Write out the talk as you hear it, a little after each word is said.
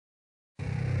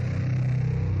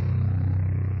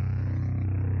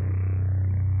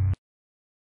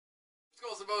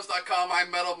BallsandBows.com, I'm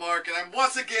Metal Mark, and I'm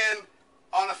once again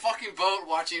on a fucking boat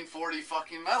watching 40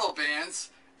 fucking metal bands.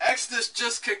 Exodus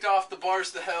just kicked off the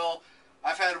Barge to Hell.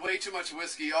 I've had way too much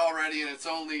whiskey already, and it's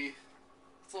only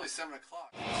 7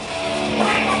 o'clock.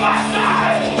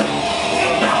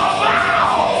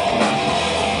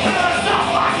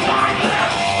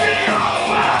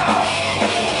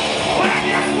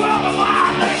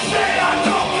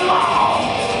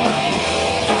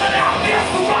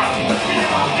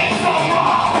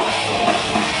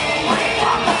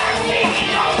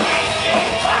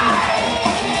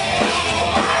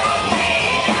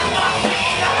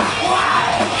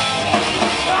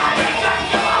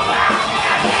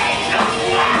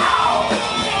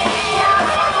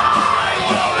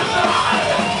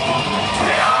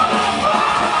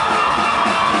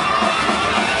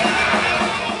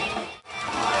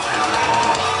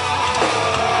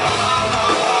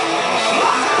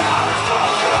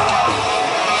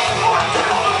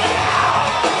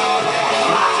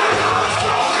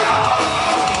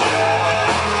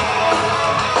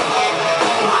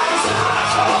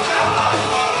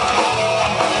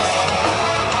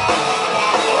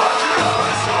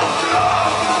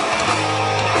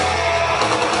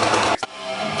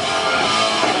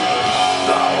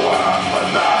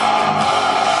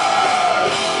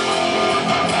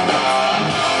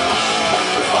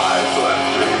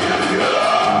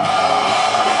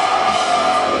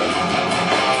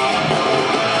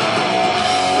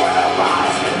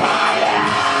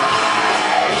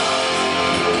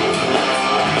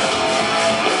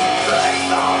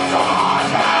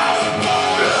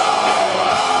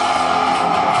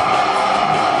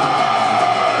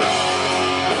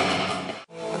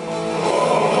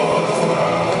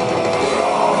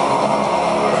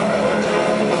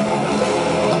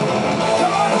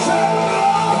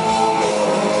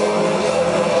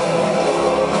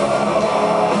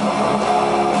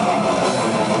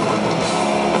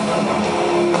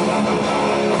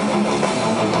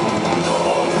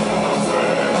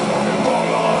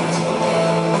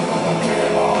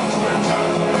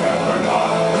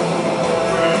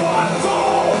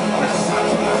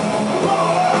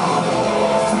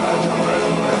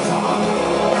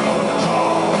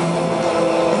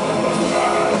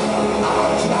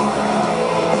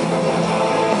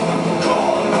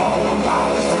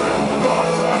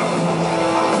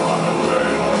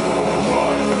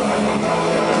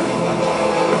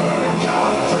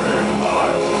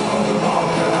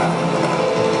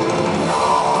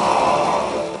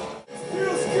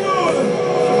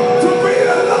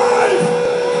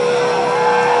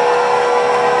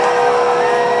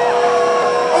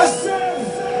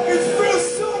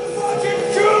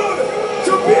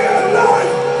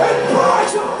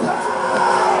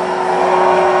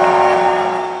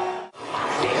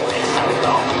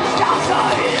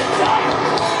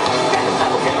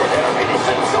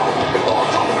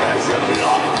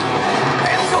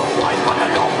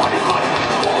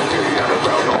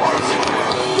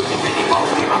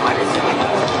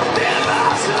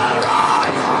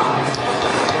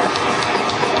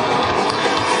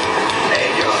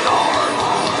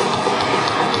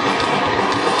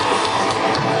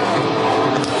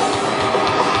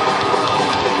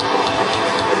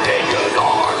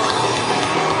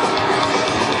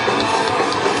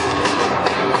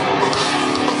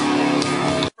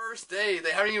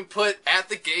 They haven't even put at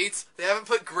the gates. They haven't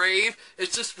put grave.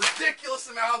 It's just ridiculous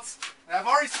amounts. And I've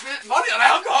already spent money on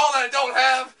alcohol that I don't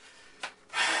have.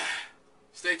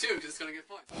 Stay tuned because it's going to get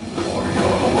fun.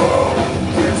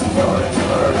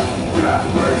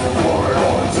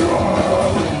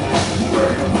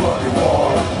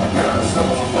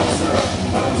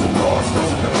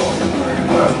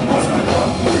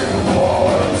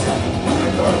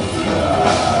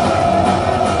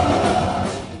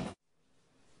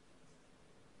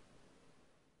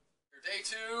 Day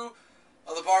 2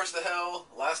 of the Barge to Hell.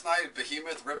 Last night,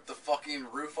 Behemoth ripped the fucking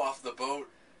roof off the boat.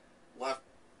 Left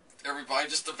everybody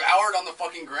just devoured on the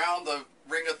fucking ground. The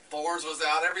Ring of Thorns was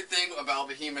out. Everything about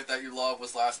Behemoth that you love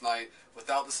was last night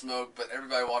without the smoke, but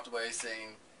everybody walked away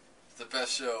saying it's the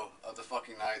best show of the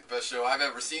fucking night. The best show I've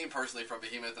ever seen personally from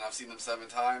Behemoth, and I've seen them 7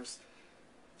 times.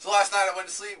 So last night I went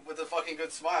to sleep with a fucking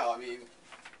good smile. I mean,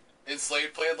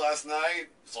 Enslaved played last night.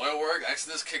 Soilwork,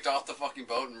 Exodus kicked off the fucking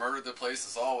boat and murdered the place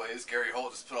as always. Gary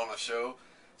Holt just put on a show.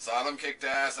 Sodom kicked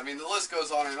ass. I mean, the list goes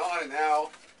on, and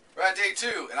now we're at day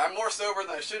 2, and I'm more sober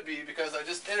than I should be because I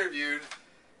just interviewed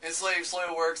Enslaved,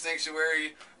 Soilwork,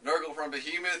 Sanctuary, Nurgle from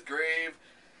Behemoth, Grave,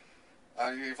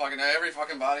 fucking every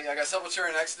fucking body. I got Sepultura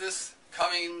and Exodus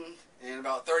coming in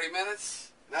about 30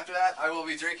 minutes, and after that I will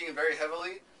be drinking very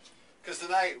heavily because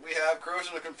tonight we have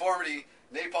Corrosion of Conformity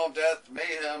Napalm Death,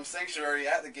 Mayhem, Sanctuary,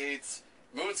 At the Gates,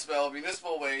 Moonspell,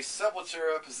 Municipal Waste,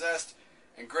 Sepultura, Possessed,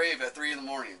 and Grave at 3 in the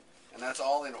morning. And that's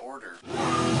all in order.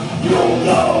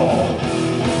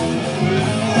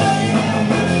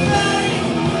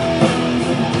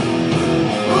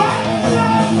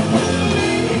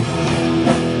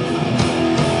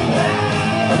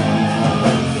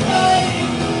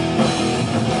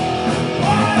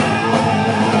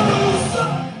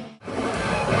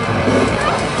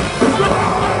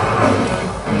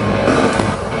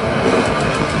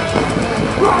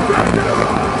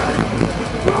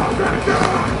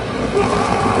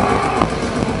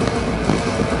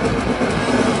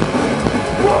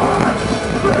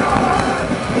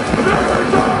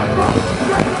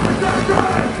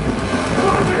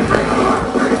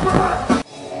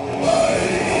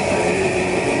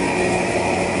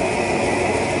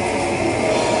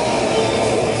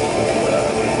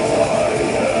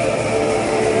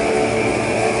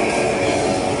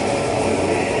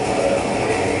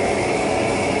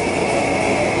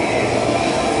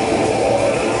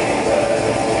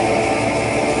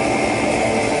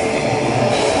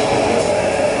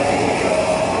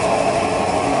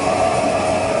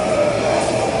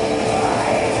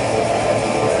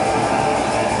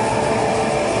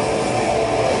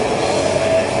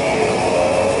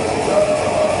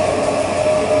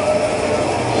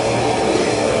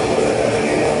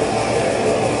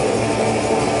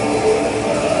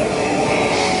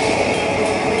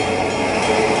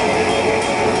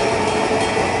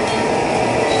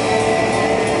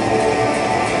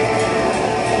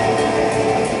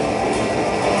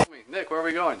 Nick, where are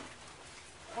we going?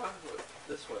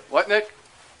 This way. What, Nick?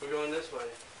 We're going this way.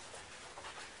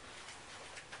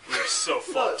 You're so Look,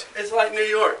 fucked. it's like New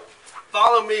York.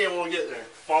 Follow me and we'll get there.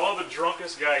 Follow the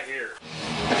drunkest guy here.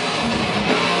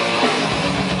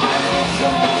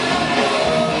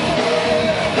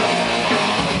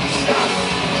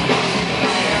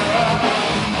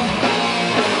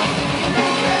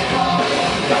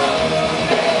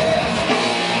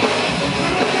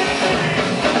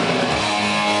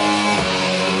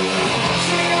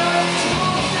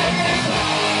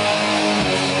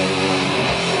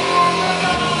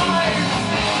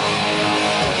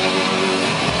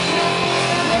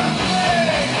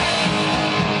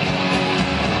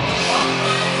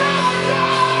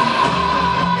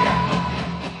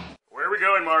 Where are we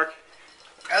going, Mark?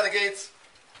 At the gates.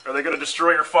 Are they gonna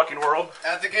destroy your fucking world?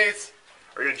 At the gates.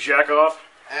 Are you gonna jack off?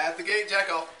 At the gate,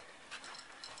 jack off.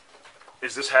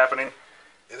 Is this happening?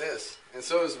 It is. And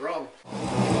so is rum.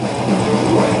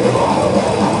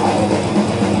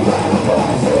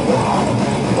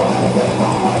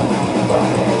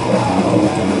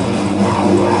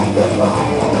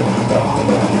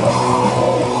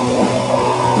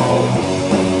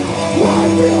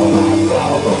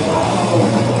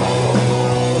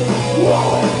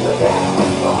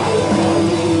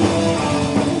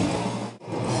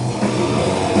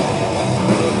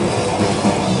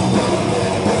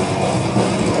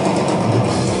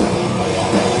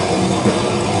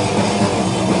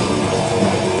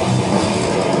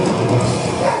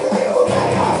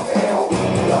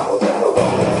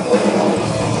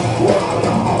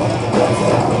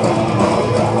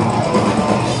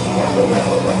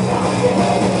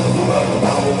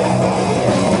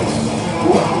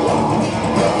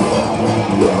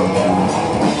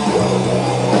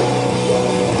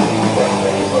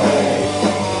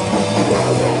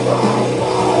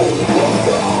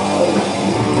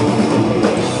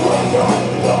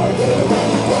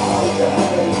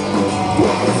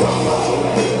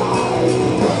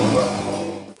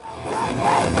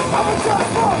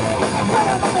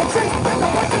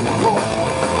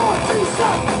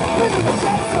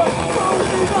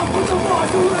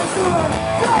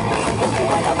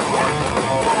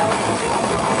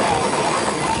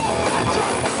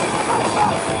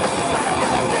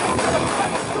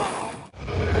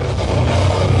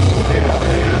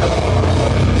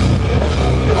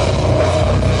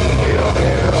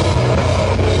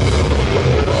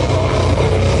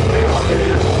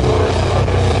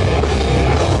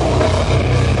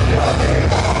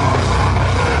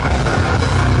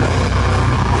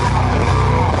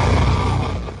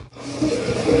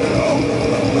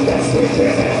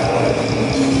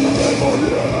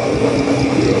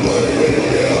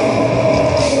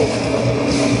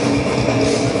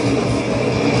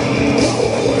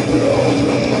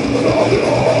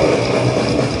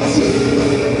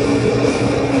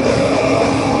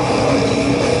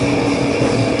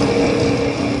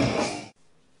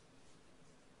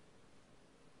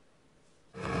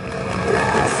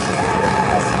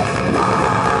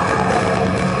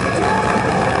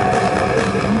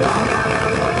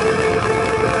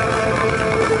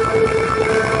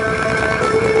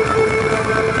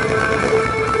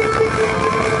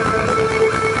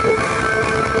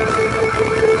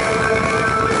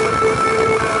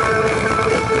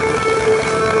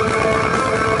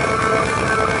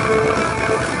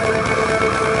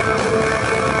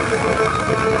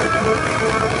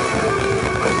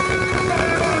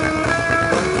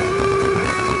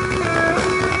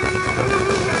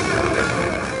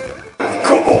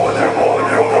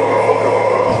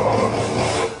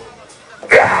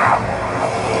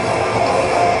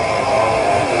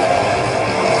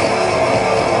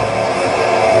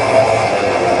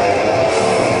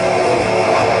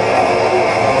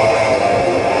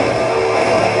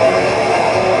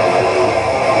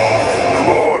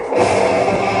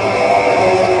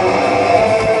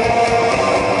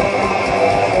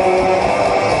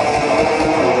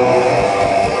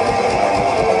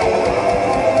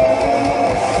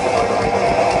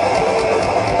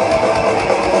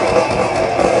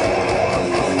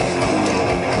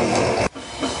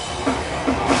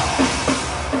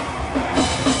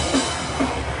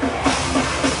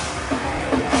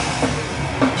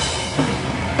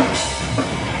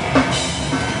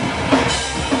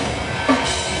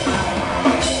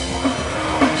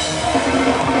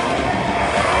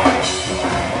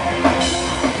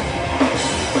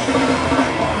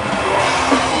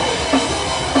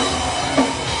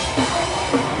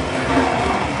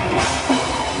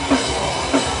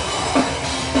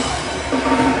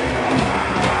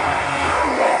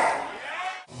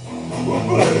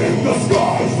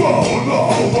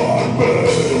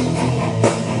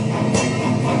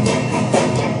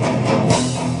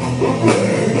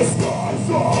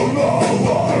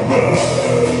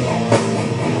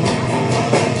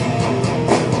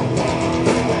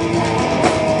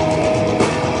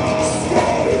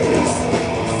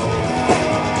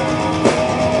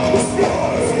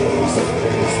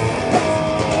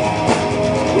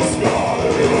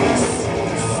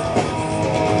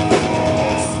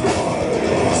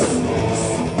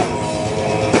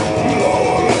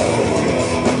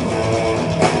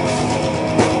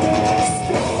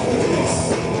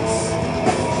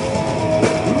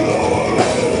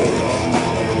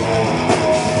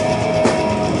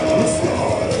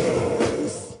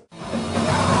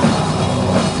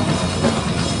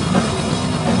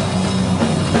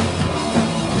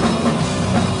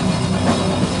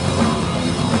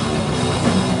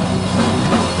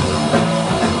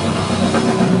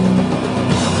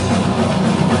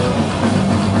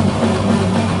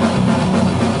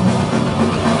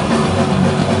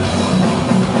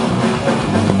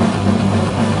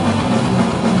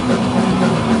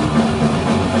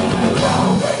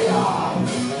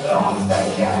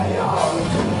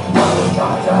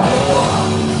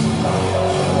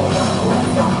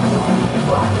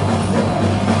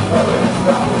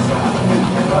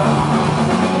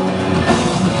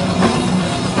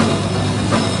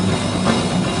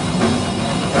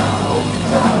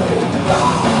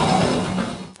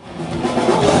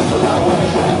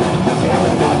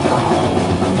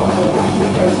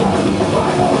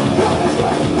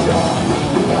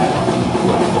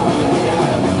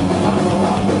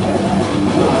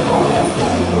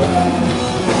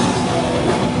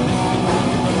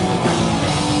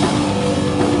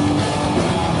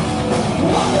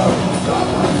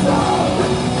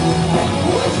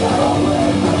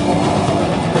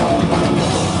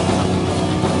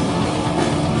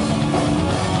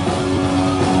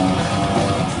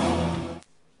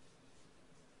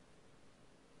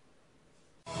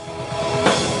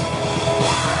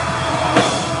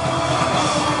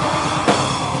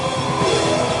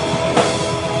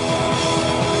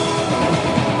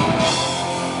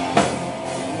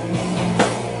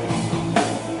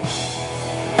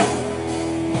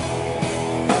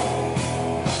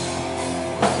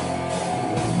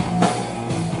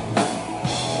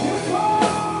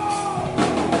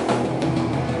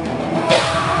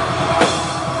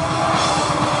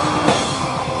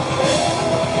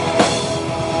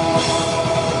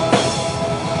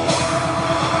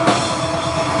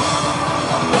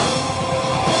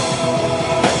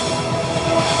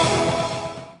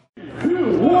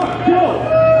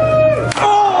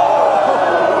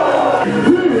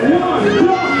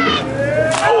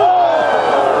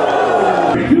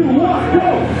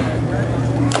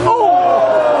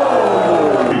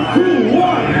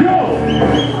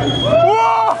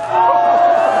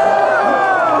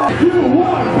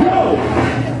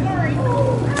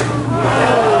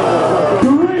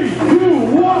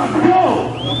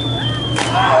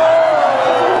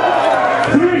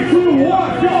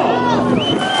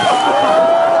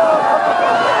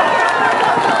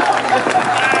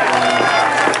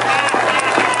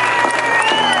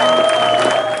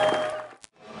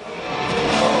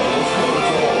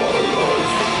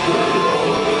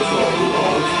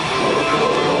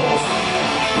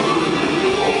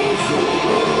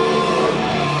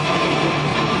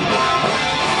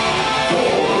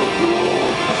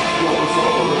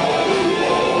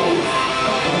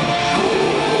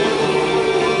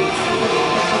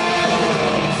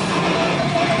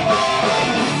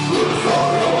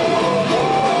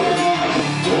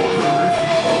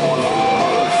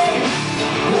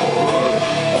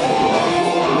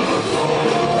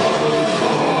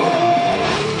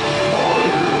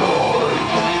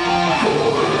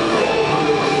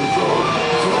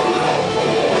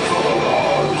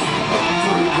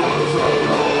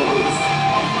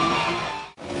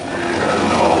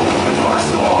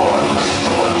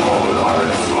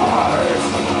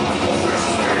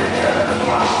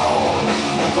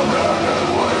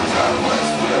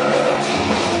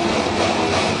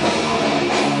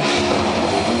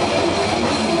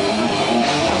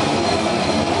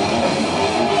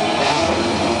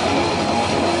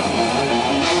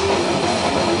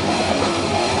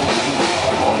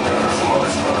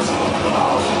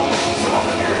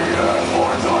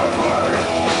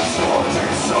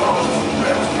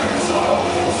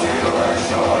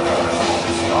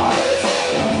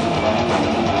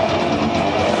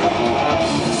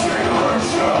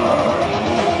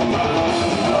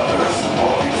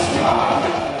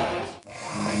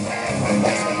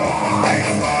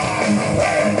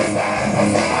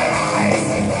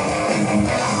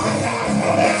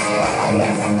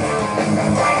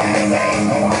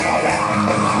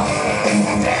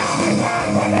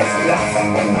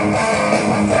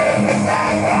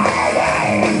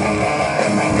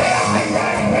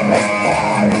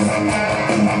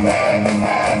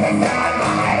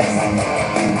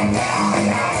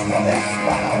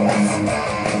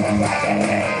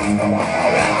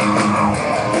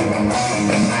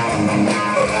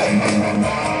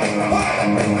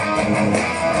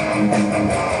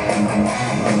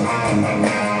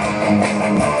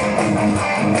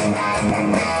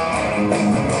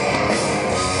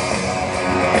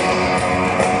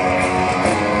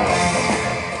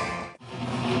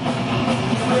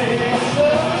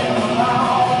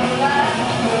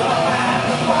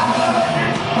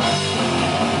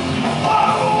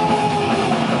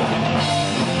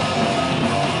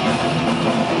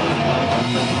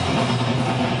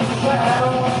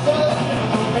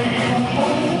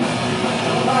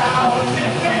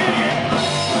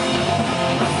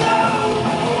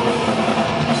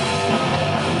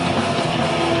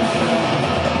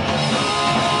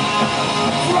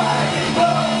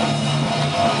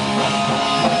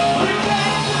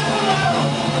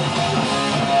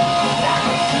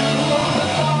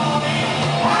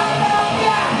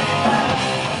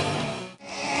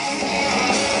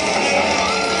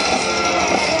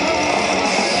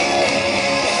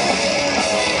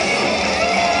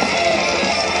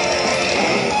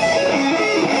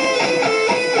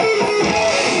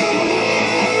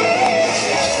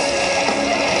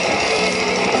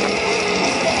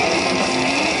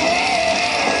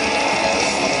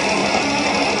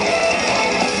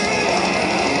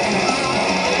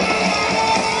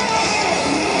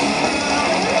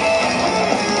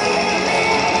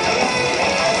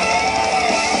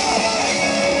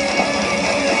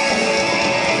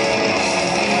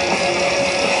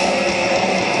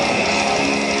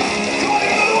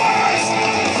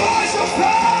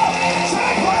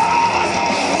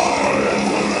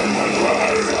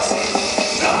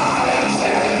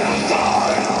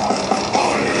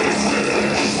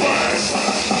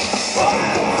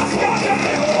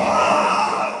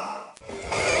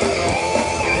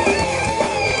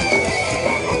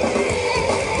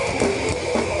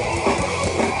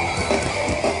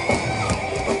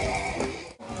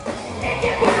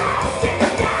 Get